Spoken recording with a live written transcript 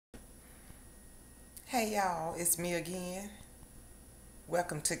Hey y'all, it's me again.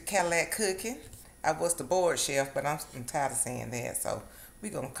 Welcome to Cadillac Cooking. I was the board chef, but I'm tired of saying that, so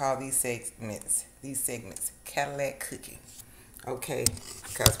we're gonna call these segments Cadillac Cooking. Okay,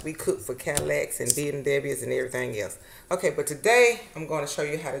 because we cook for Cadillacs and BMWs and everything else. Okay, but today I'm going to show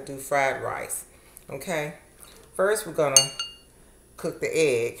you how to do fried rice. Okay, first we're gonna cook the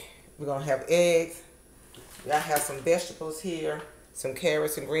egg. We're gonna have eggs. I have some vegetables here, some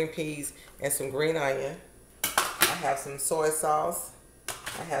carrots and green peas and some green onion. I have some soy sauce.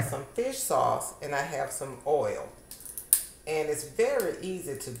 I have some fish sauce and I have some oil. And it's very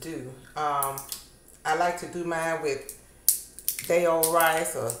easy to do. I like to do mine with day-old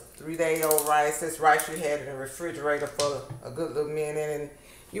rice or 3-day-old rice. This rice you had in the refrigerator for a good little minute and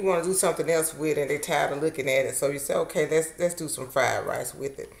you want to do something else with it and they're tired of looking at it. So you say, okay, let's do some fried rice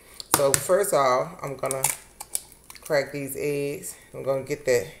with it. So first off, I'm gonna crack these eggs. I'm gonna get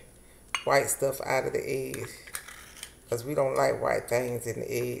that white stuff out of the eggs because we don't like white things in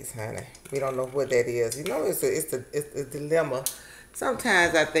the eggs, honey. We don't know what that is. You know, it's a dilemma.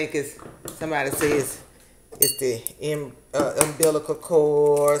 Sometimes I think somebody says it's the umbilical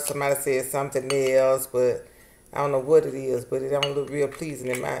cord. Somebody says something else, but I don't know what it is. But it don't look real pleasing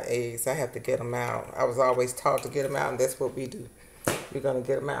in my eggs. I have to get them out. I was always taught to get them out, and that's what we do. We're gonna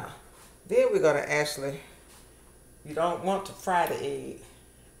get them out. Then we're gonna you don't want to fry the egg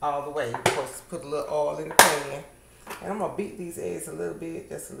all the way. You're supposed to put a little oil in the pan. And I'm going to beat these eggs a little bit,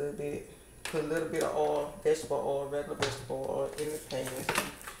 just a little bit. Put a little bit of oil, vegetable oil, regular vegetable oil in the pan.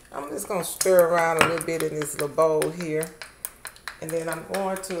 I'm just going to stir around a little bit in this little bowl here. And then I'm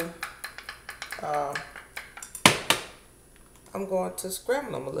going to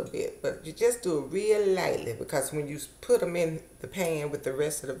scramble them a little bit. But you just do it real lightly because when you put them in the pan with the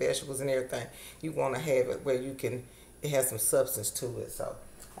rest of the vegetables and everything, you want to have it where it has some substance to it. So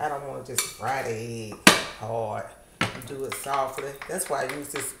I don't want to just fry the egg hard. You do it softly. That's why I use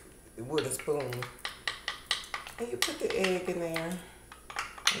this wooden spoon. And you put the egg in there. And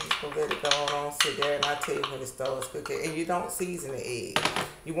just gonna let it go on, sit there, and I'll tell you when it starts cooking. And you don't season the egg.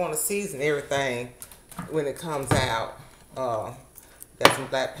 You want to season everything when it comes out. Got some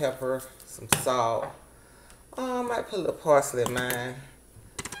black pepper, some salt. I might put a little parsley in mine.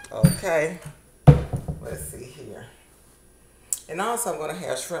 Okay. Let's see here. And also I'm going to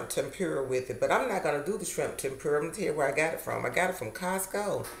have shrimp tempura with it. But I'm not going to do the shrimp tempura. I'm going to tell you where I got it from. I got it from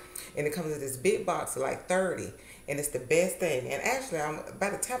Costco. And it comes in this big box of like 30. And it's the best thing. And actually, by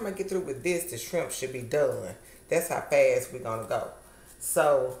the time I get through with this, the shrimp should be done. That's how fast we're going to go.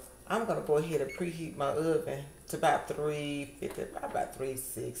 So I'm going to go ahead and preheat my oven to about 350, about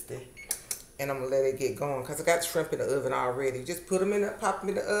 360. And I'm going to let it get going because I got the shrimp in the oven already. Just put them pop them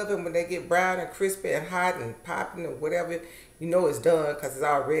in the oven. When they get brown and crispy and hot and popping or whatever, you know it's done because it's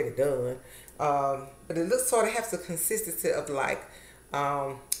already done. But it looks sort of has the consistency of like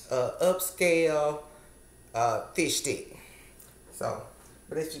upscale fish stick. So,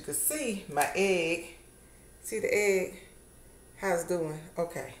 but as you can see, my egg, see the egg, how's it doing?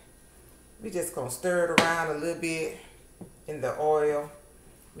 Okay. We just going to stir it around a little bit in the oil.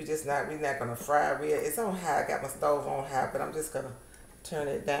 We're not gonna fry real. It's on high. I got my stove on high, but I'm just gonna turn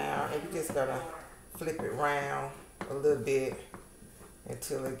it down and we're just gonna flip it around a little bit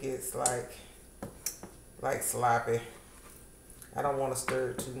until it gets like sloppy. I don't want to stir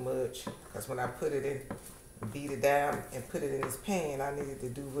it too much because when I put it in, beat it down and put it in this pan, I needed to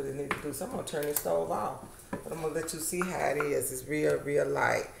do what it needed to do. So I'm gonna turn this stove off, but I'm gonna let you see how it is. It's real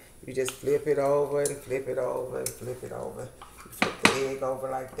light. You just flip it over and flip it over and flip it over. Flip the egg over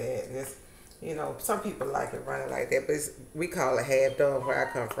like that. And it's, you know, some people like it running like that, but we call it half done where I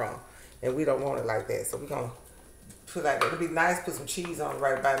come from. And we don't want it like that. So we're going to put like that. It'd be nice to put some cheese on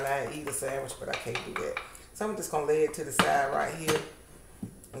right by now and eat a sandwich, but I can't do that. So I'm just going to lay it to the side right here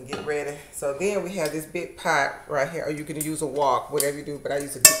and get ready. So then we have this big pot right here. Or you can use a wok, whatever you do, but I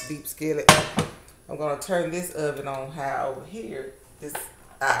use a deep skillet. I'm going to turn this oven on high over here. This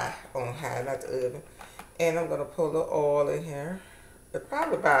eye on high, not the oven. And I'm going to put a little oil in here. But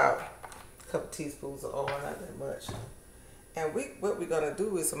probably about a couple teaspoons of oil, not that much. And what we're going to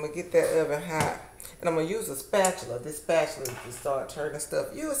do is I'm going to get that oven hot. And I'm going to use a spatula. This spatula to start turning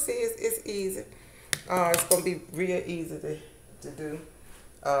stuff. You'll see it's easy. It's going to be real easy to do.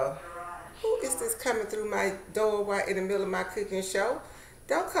 Who is this coming through my door right in the middle of my cooking show?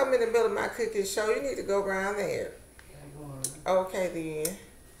 Don't come in the middle of my cooking show. You need to go around there. Okay, then.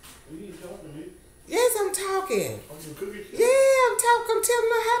 Yes, I'm talking. Yeah, I'm talking. I'm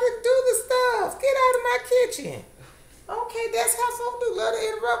telling her how to do the stuff. Get out of my kitchen. Okay, that's how folks do. Love to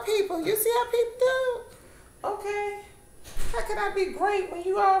interrupt people. You see how people do? Okay. How can I be great when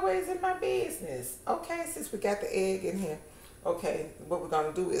you always in my business? Okay, since we got the egg in here. Okay, what we're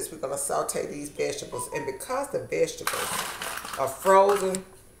gonna do is we're gonna saute these vegetables, and because the vegetables are frozen,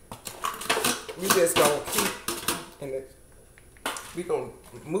 we just gonna keep and we gonna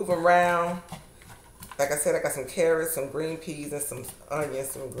move them around. Like I said, I got some carrots, some green peas, and some onions,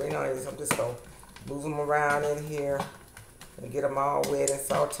 some green onions. I'm just gonna move them around in here and get them all wet and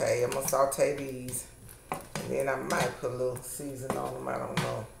saute. I'm gonna saute these, and then I might put a little seasoning on them. I don't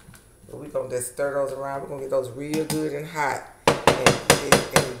know, but we're gonna just stir those around. We're gonna get those real good and hot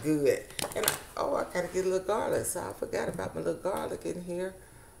and good. And I gotta get a little garlic. So I forgot about my little garlic in here.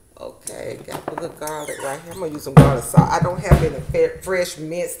 Okay, got a little garlic right here. I'm gonna use some garlic salt. I don't have any fresh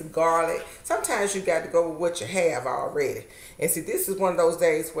minced garlic. Sometimes you got to go with what you have already. And see, this is one of those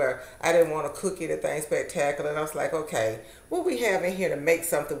days where I didn't want to cook anything spectacular, and I was like, okay, what we have in here to make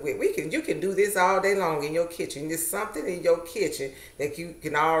something with? You can do this all day long in your kitchen. There's something in your kitchen that you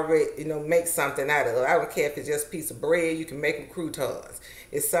can already, make something out of. I don't care if it's just a piece of bread. You can make them croutons.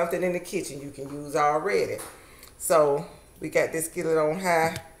 It's something in the kitchen you can use already. So we got this skillet on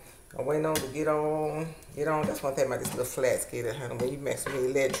high. I'm waiting on to get on. That's one thing about this little flat skillet, honey. When you mix with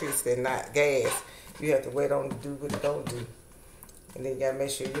electricity and not gas, you have to wait on to do what it don't do. And then you gotta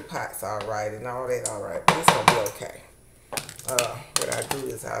make sure your pot's all right and all that all right. But it's gonna be okay. What I do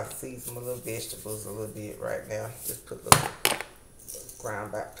is I'll season my little vegetables a little bit right now. Just put a little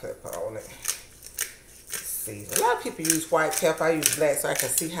ground back pepper on it. Season. A lot of people use white pepper. I use black so I can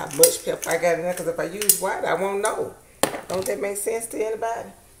see how much pepper I got in there. Because if I use white, I won't know. Don't that make sense to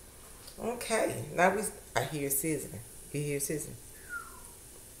anybody? Okay, now I hear sizzling. You hear sizzling?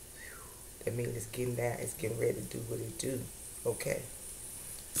 That means it's getting down. It's getting ready to do what it do. Okay,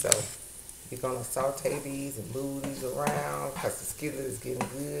 so we're gonna saute these and move these around because the skillet is getting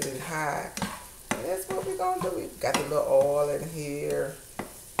good and hot. And that's what we're gonna do. We got the little oil in here,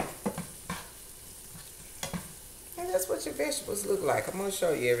 and that's what your vegetables look like. I'm gonna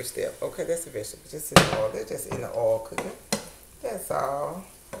show you every step. Okay, that's the vegetable. Just in the oil. They're just in the oil cooking. That's all.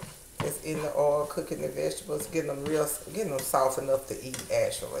 It's in the oil cooking the vegetables, getting them soft enough to eat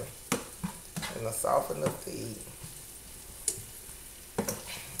actually. Getting them soft enough to eat.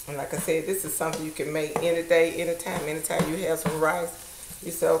 And like I said, this is something you can make any day, anytime. Anytime you have some rice,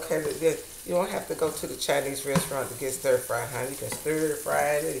 you say, okay, you don't have to go to the Chinese restaurant to get stir fried, honey. You can stir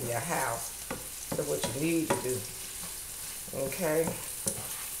fry it in your house. That's what you need to do. Okay?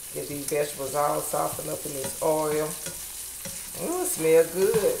 Get these vegetables all softened up in this oil. Ooh, smell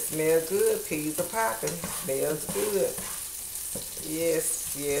good. Smell good. Peas are popping. Smells good.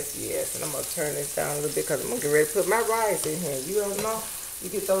 Yes, yes, yes. And I'm going to turn this down a little bit because I'm going to get ready to put my rice in here. You don't know. You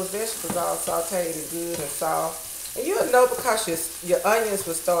get those vegetables all sauteed and good and soft. And you'll know because your onions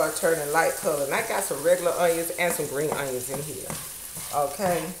will start turning light color. And I got some regular onions and some green onions in here.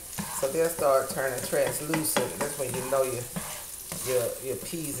 Okay? So they'll start turning translucent. That's when you know your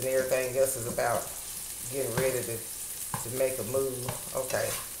peas and everything else is about getting ready to make a move. Okay,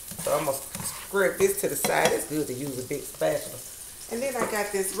 so I'm gonna scrape this to the side. It's good to use a big spatula. And then I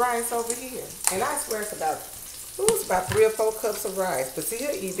got this rice over here, and I swear it's about 3 or 4 cups of rice. But see,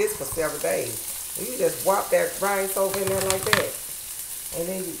 he'll eat this for several days. And you just whop that rice over in there like that, and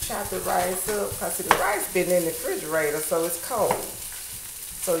then you chop the rice up. Cause see, the rice been in the refrigerator, so it's cold.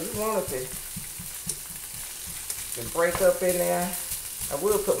 So you want it to break up in there. I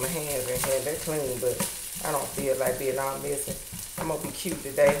will put my hands in here. They're clean, but I don't feel like being all messy. I'm going to be cute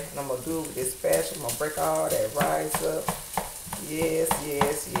today, and I'm going to do it with this spatula. I'm going to break all that rice up. Yes,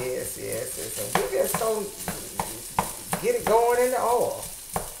 yes, yes, yes, yes. And we just going to get it going in the oil.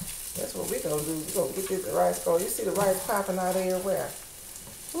 That's what we're going to do. We're going to get this rice going. You see the rice popping out everywhere.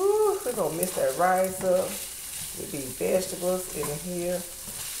 Woo, we're going to mix that rice up with these vegetables in here.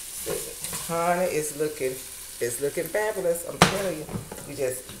 Honey, it's looking fabulous. I'm telling you. We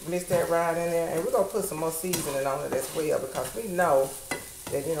just mix that right in there. And we're going to put some more seasoning on it as well because we know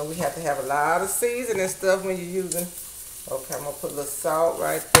that, we have to have a lot of seasoning stuff when you're using. Okay, I'm going to put a little salt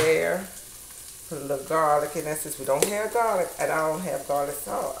right there. Put a little garlic in there. Since we don't have garlic, and I don't have garlic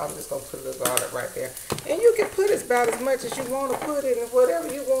salt, I'm just going to put a little garlic right there. And you can put about as much as you want to put it in,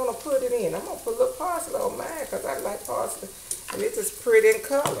 whatever you want to put it in. I'm going to put a little parsley on mine because I like parsley. And it's just pretty in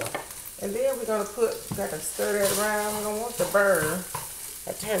color. And then we're going to stir that around. We don't want to burn.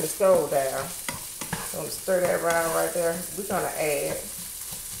 I turn the stove down. I'm going to stir that around right there. We're going to add,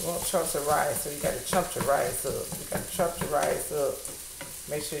 you want chunks of rice, so you got to chunk your rice up. You got to chunk your rice up.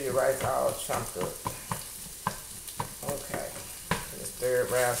 Make sure your rice all chunked up. Okay. Just stir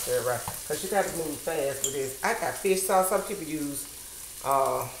it around, stir it around. Because you got to move fast with this. I got fish sauce. Some people use,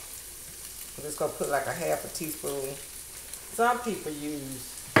 I'm just going to put like a half a teaspoon Some people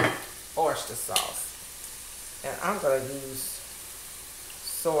use oyster sauce. And I'm going to use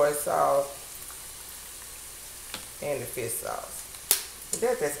soy sauce and the fish sauce.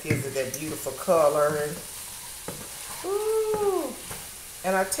 That just gives it that beautiful color. Ooh.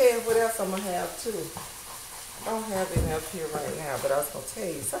 And I tell you what else I'm going to have too. I don't have it up here right now, but I was going to tell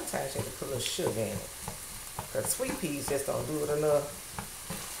you, sometimes you have to put a little sugar in it. Because sweet peas just don't do it enough.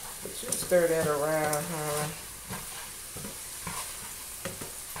 But you stir that around, huh?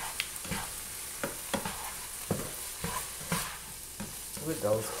 With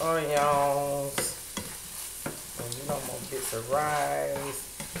those onions. And you don't want bits of rice.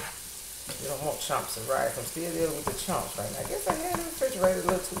 You don't want chunks of rice. I'm still dealing with the chunks right now. I guess I had it in the refrigerator a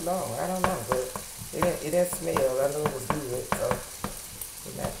little too long. I don't know, but it didn't smell. I knew it was good, so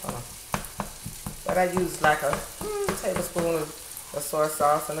it's not fun. But I use like a tablespoon of soy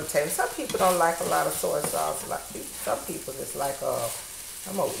sauce on the table. Some people don't like a lot of soy sauce. Like some people just like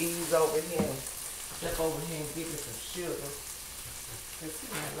I'm gonna ease over here and step over here and give it some sugar. Cause he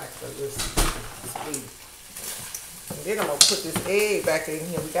might like a little sweet. And then I'm gonna put this egg back in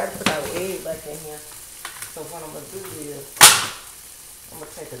here. We gotta put our egg back in here. So what I'm gonna do is I'm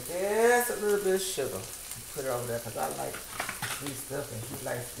gonna take just a little bit of sugar and put it over there because I like sweet stuff and he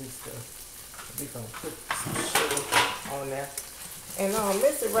likes sweet stuff. We're gonna put some sugar on there and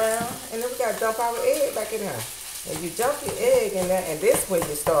mix it around, and then we gotta dump our egg back in there. And you dump your egg in there, and this way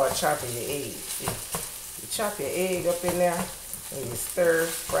you start chopping your egg. You chop your egg up in there, and you stir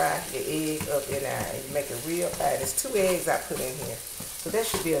fry your egg up in there, and you make it real fat. There's 2 eggs I put in here, so that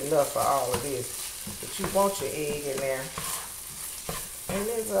should be enough for all of this. But you want your egg in there, and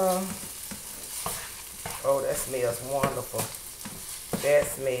there's oh, that smells wonderful. That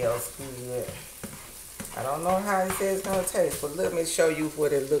smells good. I don't know how it says it's gonna taste, but let me show you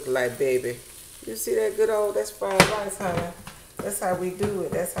what it look like, baby. You see that good old, that's fried rice, honey. That's how we do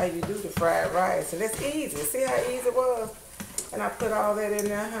it. That's how you do the fried rice. And that's easy. See how easy it was? And I put all that in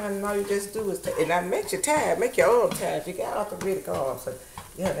there, honey, and all you just do is, and I make your tie, make your arm tie. If you got orthopedic arms, so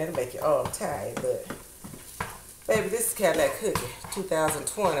yeah, that'll make your arm tie. But baby, this is Cadillac Cooking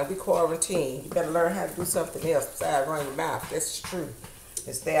 2020. We quarantine. You better learn how to do something else besides run your mouth. That's true.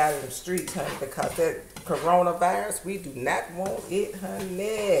 And stay out in the streets, honey, because that coronavirus, we do not want it,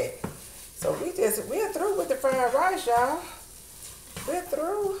 honey. So we're through with the fried rice, y'all. We're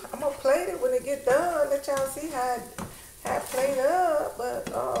through. I'm gonna plate it when it get done. Let y'all see how I plate up. But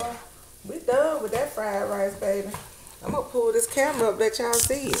we done with that fried rice, baby. I'm gonna pull this camera up, let y'all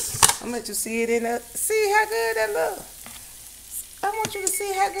see it. I'm gonna let you see it in the, see how good that look. I want you to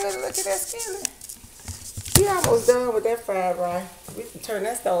see how good it look at that skillet. We almost done with that fried rice. We can turn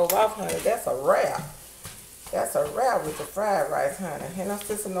that stove off, honey. That's a wrap. That's a wrap with the fried rice, honey. And I'm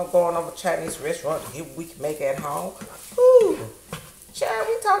still no going over Chinese restaurant we can make at home. Ooh, child,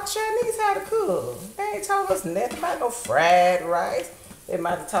 we taught Chinese how to cook. They ain't told us nothing about no fried rice. They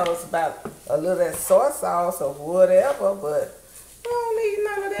might have taught us about a little of that soy sauce or whatever, but we don't need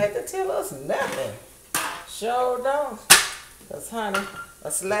none of that to tell us nothing. Sure don't. Because, honey,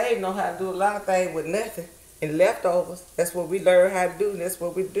 a slave know how to do a lot of things with nothing and leftovers. That's what we learn how to do, and that's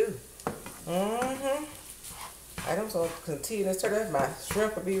what we do. I'm going to continue to stir that. My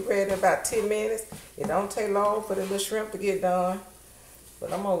shrimp will be ready in about 10 minutes. It don't take long for the little shrimp to get done.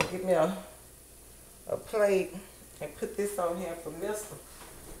 But I'm going to get me a plate and put this on here for Mister.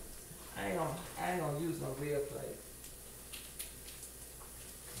 I ain't gonna use no real plate.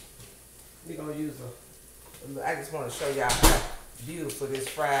 We're gonna use I just want to show y'all how beautiful this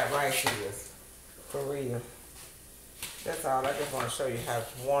fried rice is. For real. That's all. I just want to show you how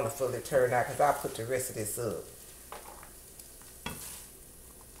wonderful it turned out, because I'll put the rest of this up.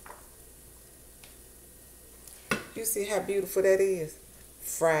 You see how beautiful that is?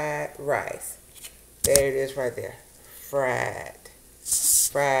 Fried rice. There it is right there. Fried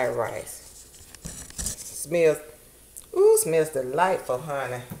rice. Smells, ooh, smells delightful,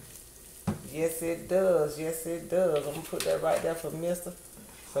 honey. Yes, it does. Yes, it does. I'm going to put that right there for Mister.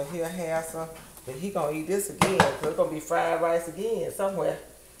 So he'll have some. But he going to eat this again. So it's going to be fried rice again somewhere.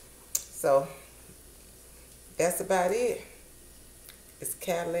 So that's about it. It's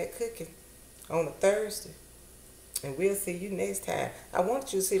Cadillac Cooking on a Thursday. And we'll see you next time. I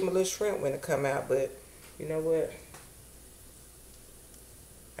want you to see my little shrimp when it come out, but you know what?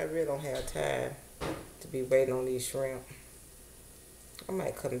 I really don't have time to be waiting on these shrimp. I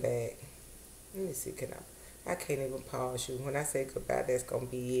might come back. Let me see, I can't even pause you. When I say goodbye, that's going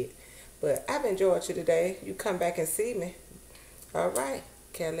to be it. But I've enjoyed you today. You come back and see me. All right.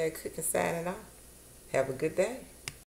 Cadillac Cooking signing off. Have a good day.